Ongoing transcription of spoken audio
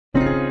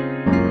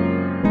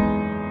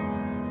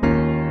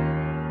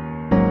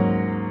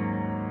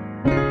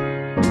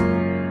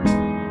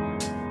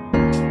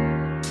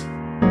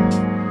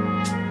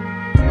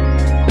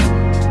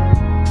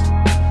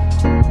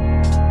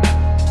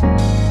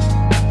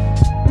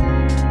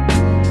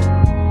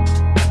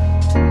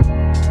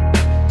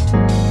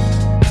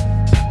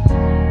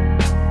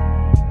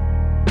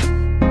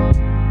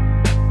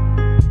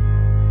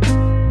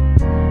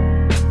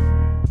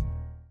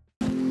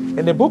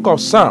the book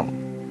of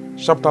Psalm,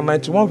 chapter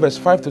 91, verse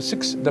 5 to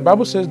 6, the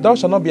Bible says, "Thou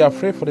shalt not be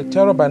afraid for the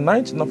terror by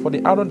night, nor for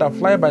the arrow that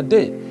flieth by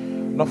day,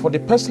 nor for the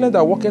pestilence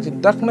that walketh in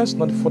darkness,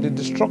 nor for the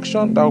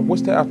destruction that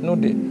wasteth at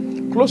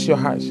noonday." Close your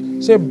eyes.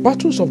 Say,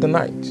 battles of the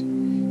night,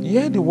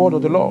 hear the word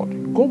of the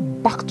Lord. Go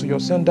back to your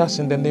senders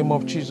in the name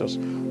of Jesus.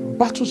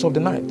 Battles of the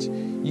night,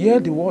 hear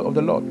the word of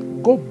the Lord.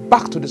 Go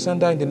back to the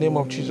sender in the name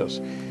of Jesus.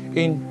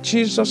 In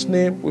Jesus'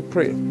 name we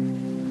pray.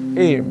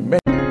 Amen.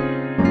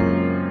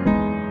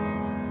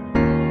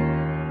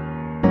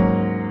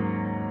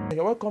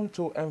 You're welcome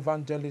to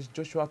Evangelist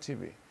Joshua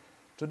TV.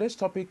 Today's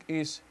topic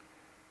is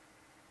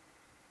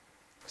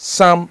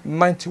Psalm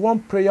 91,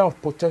 prayer of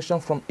protection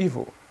from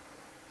evil.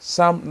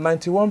 Psalm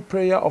 91,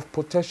 prayer of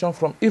protection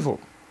from evil.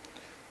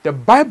 The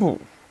Bible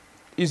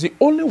is the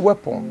only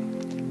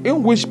weapon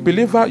in which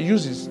believer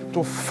uses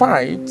to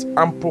fight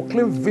and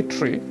proclaim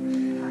victory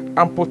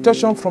and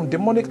protection from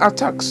demonic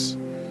attacks.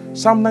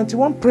 Psalm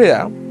 91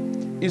 prayer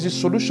is the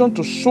solution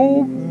to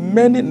so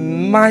many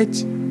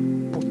night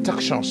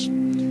protections.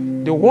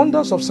 The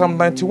wonders of Psalm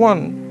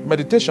 91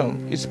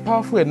 meditation is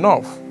powerful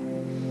enough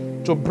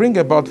to bring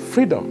about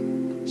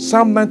freedom.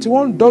 Psalm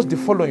 91 does the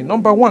following.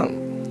 Number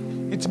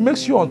one, it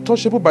makes you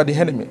untouchable by the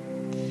enemy.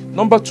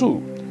 Number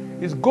two,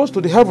 it goes to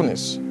the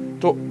heavens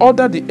to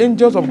order the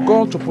angels of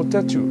God to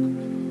protect you.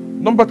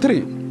 Number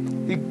three,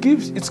 it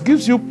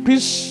gives you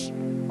peace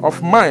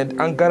of mind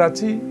and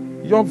guarantee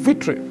your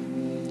victory.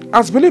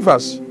 As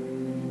believers,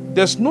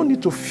 there's no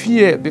need to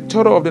fear the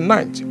terror of the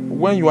night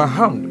when you are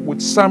armed with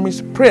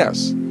psalmist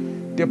prayers.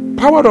 The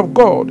power of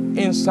God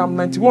in Psalm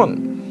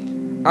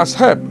 91 has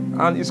helped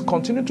and is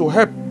continuing to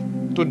help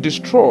to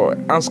destroy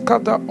and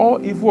scatter all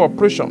evil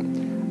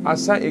oppression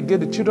assigned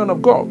against the children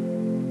of God.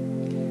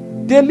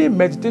 Daily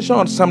meditation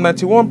on Psalm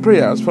 91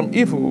 prayers from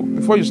evil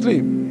before you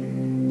sleep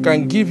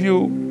can give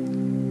you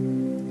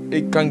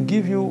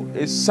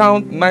a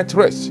sound night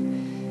rest,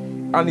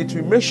 and it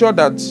will make sure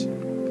that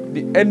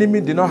the enemy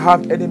did not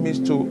have enemies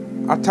to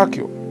attack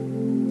you.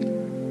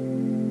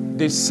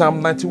 The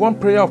Psalm 91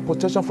 prayer of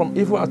protection from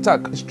evil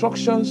attack.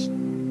 Instructions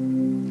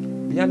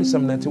behind the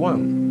Psalm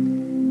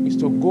 91 is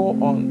to go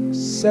on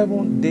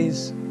 7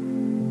 days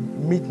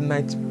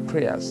midnight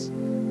prayers.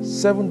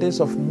 7 days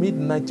of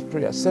midnight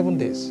prayer. 7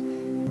 days.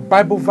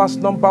 Bible verse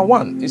number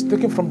 1 is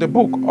taken from the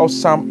book of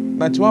Psalm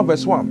 91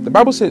 verse 1. The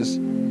Bible says,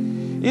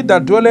 "He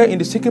that dwelleth in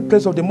the secret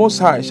place of the Most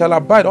High shall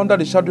abide under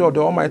the shadow of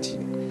the Almighty."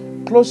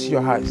 Close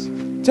your eyes.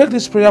 Take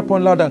this prayer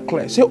point loud and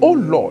clear. Say, "Oh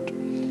Lord,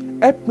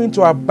 help me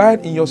to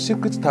abide in your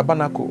secret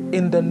tabernacle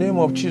in the name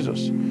of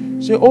Jesus."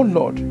 Say, "Oh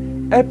Lord,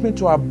 help me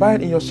to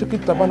abide in your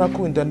secret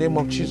tabernacle in the name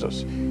of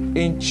Jesus."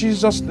 In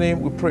Jesus'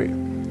 name we pray.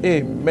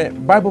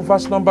 Amen. Bible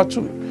verse number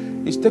 2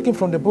 is taken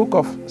from the book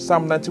of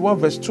Psalm 91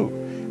 verse 2.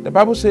 The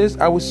Bible says,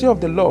 "I will say of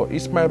the Lord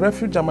is my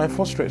refuge and my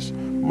fortress.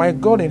 My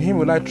God, in him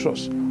will I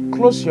trust."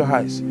 Close your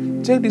eyes.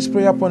 Take this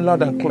prayer point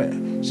loud and clear.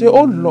 Say,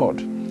 "Oh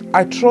Lord,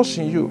 I trust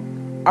in you.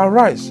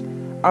 Arise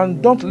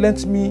and don't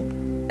let me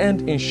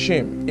end in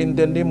shame in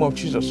the name of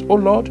Jesus." Oh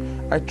Lord,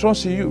 I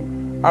trust in you.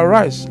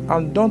 Arise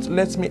and don't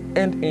let me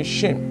end in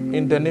shame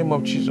in the name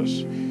of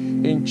Jesus.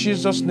 In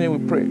Jesus' name we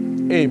pray.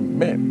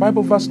 Amen.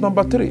 Bible verse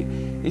number 3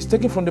 is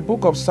taken from the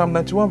book of Psalm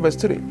 91 verse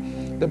 3.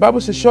 The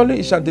Bible says, "Surely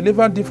it shall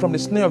deliver thee from the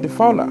snare of the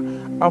fowler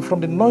and from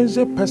the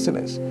noisome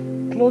pestilence."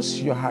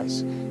 Close your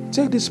eyes.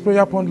 Take this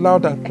prayer point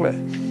loud and clear.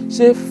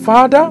 Say,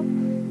 "Father,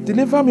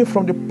 deliver me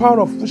from the power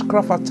of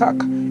witchcraft attack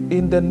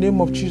in the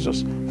name of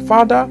Jesus."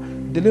 Father,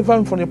 deliver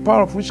me from the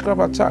power of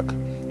witchcraft attack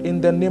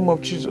in the name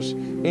of Jesus.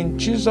 In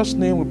Jesus'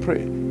 name we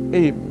pray.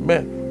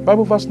 Amen.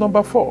 Bible verse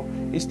number 4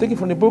 is taken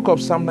from the book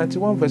of Psalm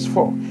 91 verse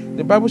 4.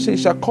 The Bible says,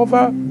 "He shall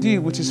cover thee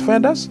with his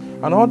feathers,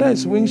 and under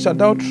his wings shalt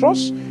thou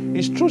trust.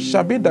 His truth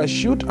shall be thy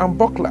shield and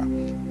buckler."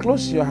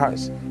 Close your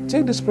eyes.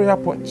 Take this prayer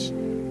point.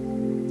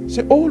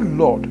 Say, "Oh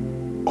Lord,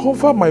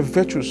 cover my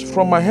virtues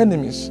from my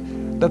enemies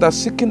that are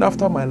seeking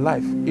after my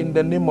life in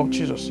the name of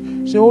Jesus."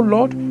 Say, "Oh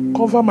Lord,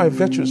 cover my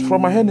virtues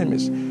from my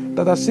enemies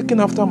that are seeking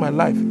after my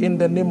life in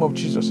the name of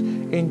Jesus."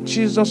 In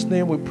Jesus'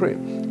 name we pray.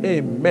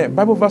 Amen.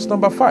 Bible verse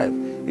number 5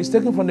 is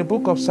taken from the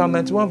book of Psalm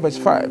 91 verse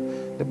 5.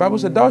 The Bible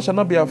says, "Thou shalt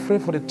not be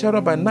afraid for the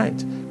terror by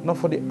night, nor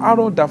for the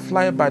arrow that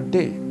flieth by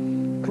day."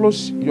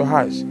 Close your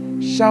eyes.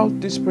 Shout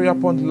this prayer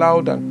point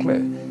loud and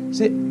clear.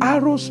 Say,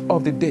 "Arrows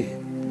of the day,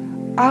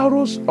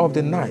 arrows of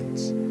the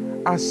night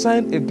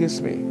assigned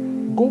against me,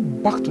 go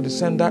back to the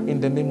sender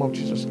in the name of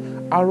Jesus."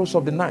 Arrows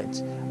of the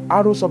night,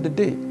 arrows of the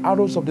day,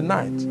 arrows of the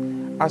night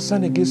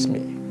assigned against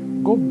me,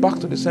 go back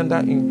to the sender.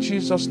 In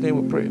Jesus'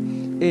 name we pray.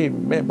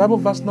 Amen. Bible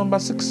verse number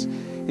 6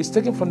 is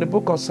taken from the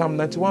book of Psalm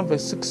 91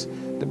 verse 6.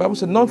 The Bible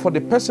says, none for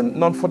the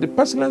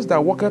pestilence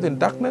that walketh in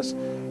darkness,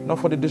 nor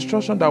for the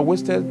destruction that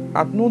wasteth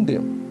at noonday."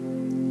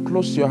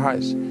 Close your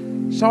eyes.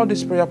 Shout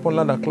this prayer upon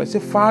loud and clear. Say,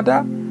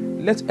 "Father,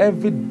 let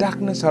every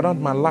darkness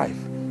around my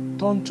life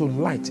turn to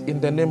light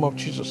in the name of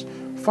Jesus."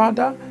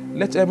 Father,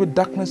 let every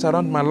darkness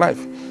around my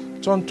life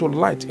turn to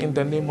light in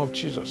the name of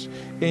Jesus.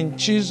 In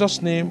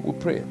Jesus' name we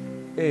pray.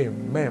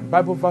 Amen.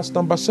 Bible verse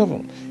number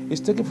 7 is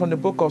taken from the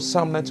book of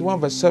Psalm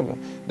 91 verse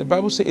 7. The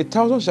Bible says,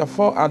 1,000 shall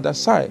fall at thy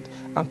side,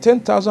 and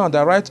 10,000 at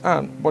thy right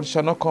hand, but it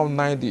shall not come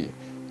nigh thee.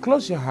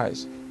 Close your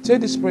eyes.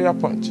 Take this prayer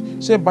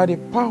point. Say, by the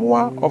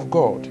power of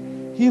God,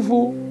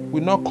 evil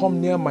will not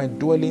come near my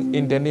dwelling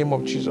in the name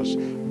of Jesus.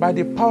 By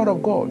the power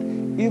of God,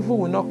 evil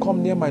will not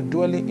come near my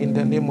dwelling in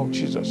the name of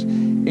Jesus.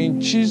 In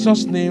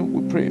Jesus' name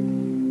we pray.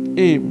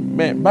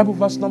 Amen. Bible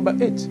verse number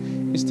 8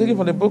 is taken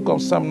from the book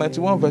of Psalm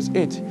 91 verse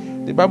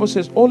 8. The Bible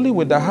says, only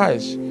with thy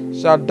eyes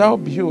shalt thou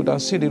behold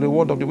and see the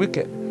reward of the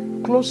wicked.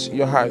 Close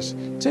your eyes.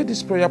 Take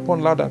this prayer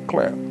point loud and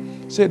clear.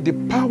 Say, the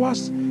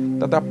powers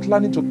that are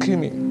planning to kill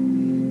me,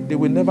 they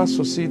will never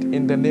succeed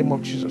in the name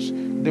of Jesus.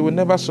 They will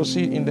never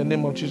succeed in the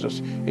name of Jesus.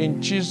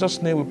 In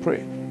Jesus' name we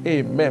pray.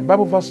 Amen.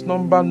 Bible verse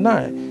number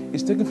 9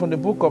 is taken from the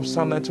book of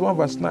Psalm 91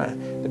 verse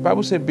 9. The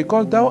Bible says,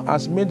 because thou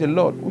hast made the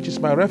Lord, which is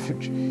my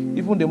refuge,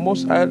 even the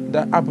Most High,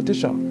 thy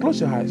habitation. Close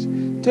your eyes.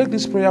 Take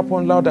this prayer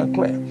point loud and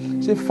clear.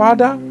 Say,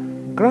 Father,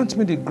 grant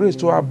me the grace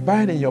to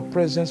abide in your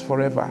presence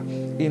forever.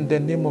 In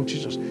the name of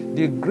Jesus.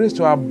 The grace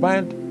to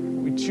abide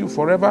with you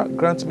forever,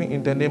 grant me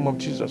in the name of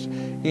Jesus.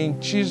 In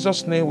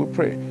Jesus' name we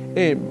pray.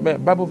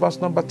 Amen. Bible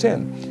verse number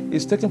 10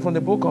 is taken from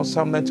the book of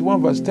Psalm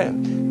 91 verse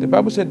 10. The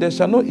Bible said, there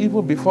shall no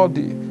evil befall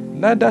thee,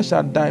 neither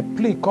shall thy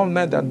plague come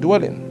nigh thy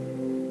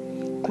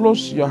dwelling.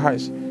 Close your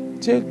eyes.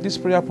 Take this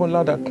prayer point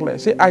loud and clear.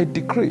 Say, I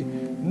decree,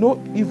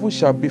 no evil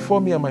shall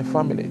befall me and my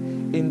family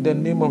in the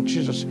name of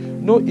Jesus.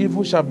 No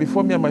evil shall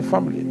befall me and my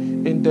family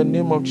in the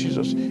name of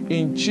Jesus.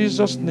 In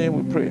Jesus'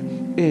 name we pray.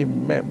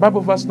 Amen.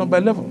 Bible verse number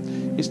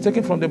 11 is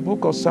taken from the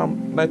book of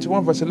Psalm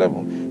 91 verse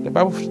 11. The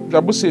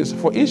Bible says,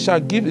 for he shall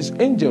give his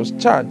angels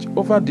charge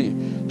over thee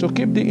to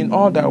keep thee in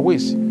all thy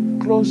ways.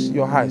 Close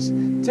your eyes.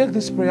 Take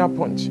this prayer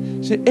point.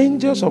 Say,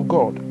 angels of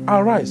God,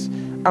 arise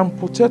and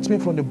protect me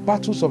from the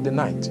battles of the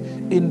night.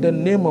 In the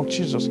name of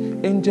Jesus.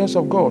 Angels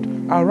of God,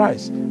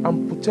 arise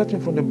and protect me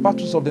from the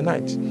battles of the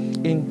night.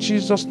 In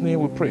Jesus'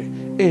 name we pray.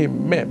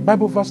 Amen.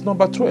 Bible verse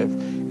number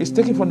 12 is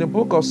taken from the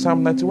book of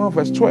Psalm 91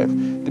 verse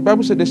 12. The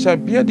Bible says, they shall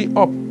bear thee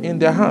up in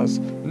their hands,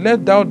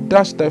 let thou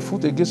dash thy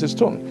foot against a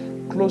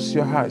stone. Close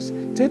your eyes.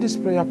 Take this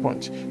prayer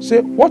point.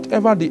 Say,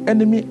 whatever the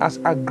enemy has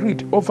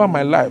agreed over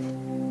my life,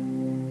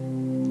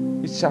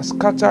 it shall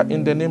scatter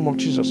in the name of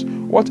Jesus.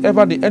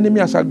 Whatever the enemy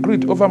has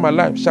agreed over my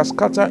life shall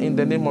scatter in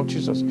the name of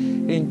Jesus.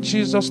 In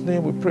Jesus'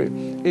 name we pray.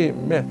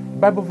 Amen.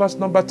 Bible verse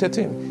number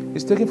 13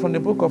 is taken from the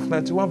book of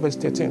 91 verse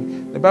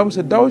 13. The Bible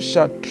says, thou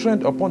shalt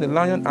tread upon the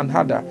lion and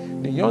adder,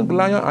 the young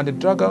lion and the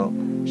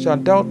dragon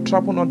shalt thou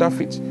trample under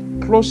feet.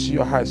 Close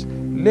your eyes.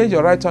 Lay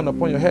your right hand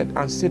upon your head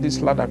and say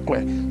this loud and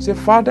clear. Say,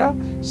 Father,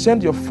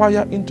 send your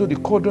fire into the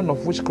cauldron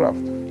of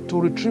witchcraft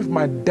to retrieve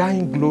my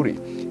dying glory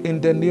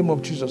in the name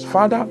of Jesus.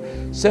 Father,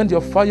 send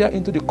your fire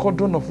into the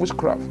cauldron of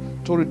witchcraft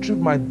to retrieve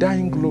my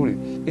dying glory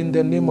in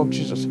the name of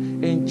Jesus.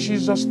 In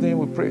Jesus' name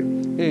we pray.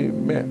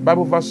 Amen.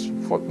 Bible verse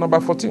number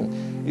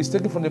 14 is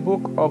taken from the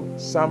book of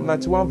Psalm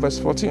 91 verse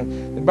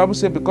 14. The Bible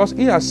says, because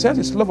he has set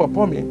his love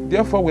upon me,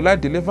 therefore will I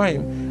deliver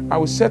him. I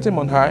will set him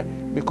on high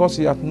because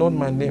he hath known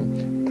my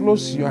name.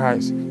 Close your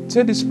eyes.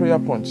 Take this prayer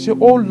point. Say,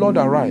 oh Lord,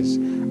 arise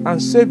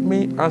and save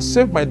me and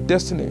save my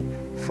destiny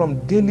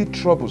from daily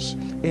troubles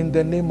in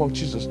the name of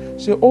Jesus.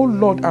 Say, oh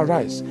Lord,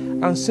 arise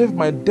and save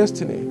my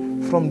destiny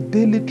from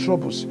daily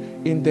troubles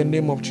in the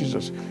name of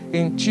Jesus.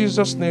 In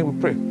Jesus' name we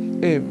pray.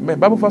 Amen.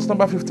 Bible verse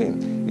number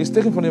 15 is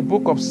taken from the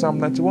book of Psalm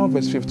 91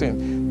 verse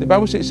 15. The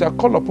Bible says, he shall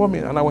call upon me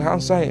and I will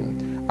answer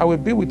him. I will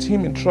be with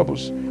him in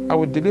troubles. I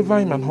will deliver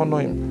him and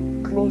honor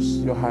him. Close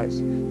your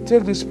eyes.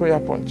 Take this prayer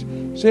point.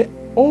 Say,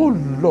 oh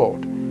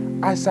Lord,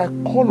 as I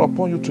call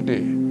upon you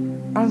today,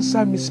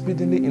 answer me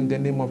speedily in the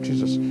name of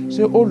Jesus.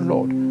 Say, oh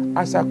Lord,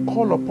 as I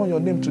call upon your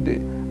name today,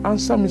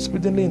 answer me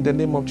speedily in the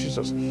name of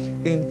Jesus.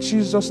 In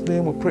Jesus'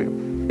 name we pray.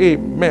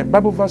 Amen.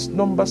 Bible verse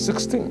number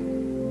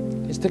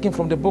 16 is taken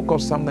from the book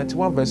of Psalm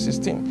 91 verse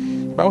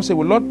 16. The Bible says,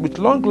 with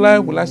long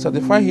life will I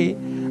satisfy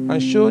him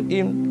and show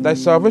him thy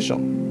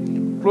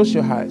salvation. Close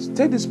your eyes.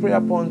 Take this prayer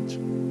point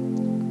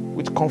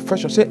with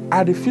confession. Say,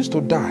 I refuse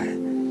to die.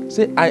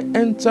 Say, I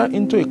enter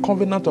into a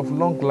covenant of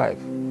long life.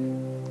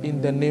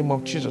 In the name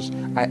of Jesus,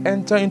 I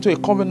enter into a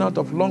covenant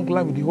of long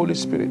life with the Holy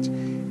Spirit.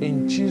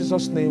 In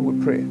Jesus' name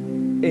we pray.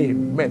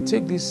 Amen.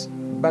 Take this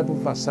Bible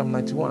verse, Psalm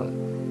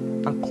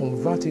 91, and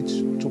convert it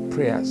to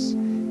prayers.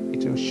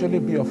 It will surely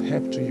be of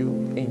help to you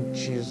in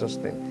Jesus'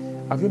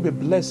 name. Have you been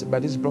blessed by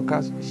this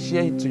broadcast?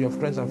 Share it to your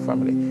friends and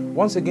family.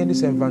 Once again, this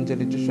is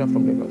Evangelist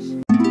from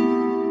Lagos.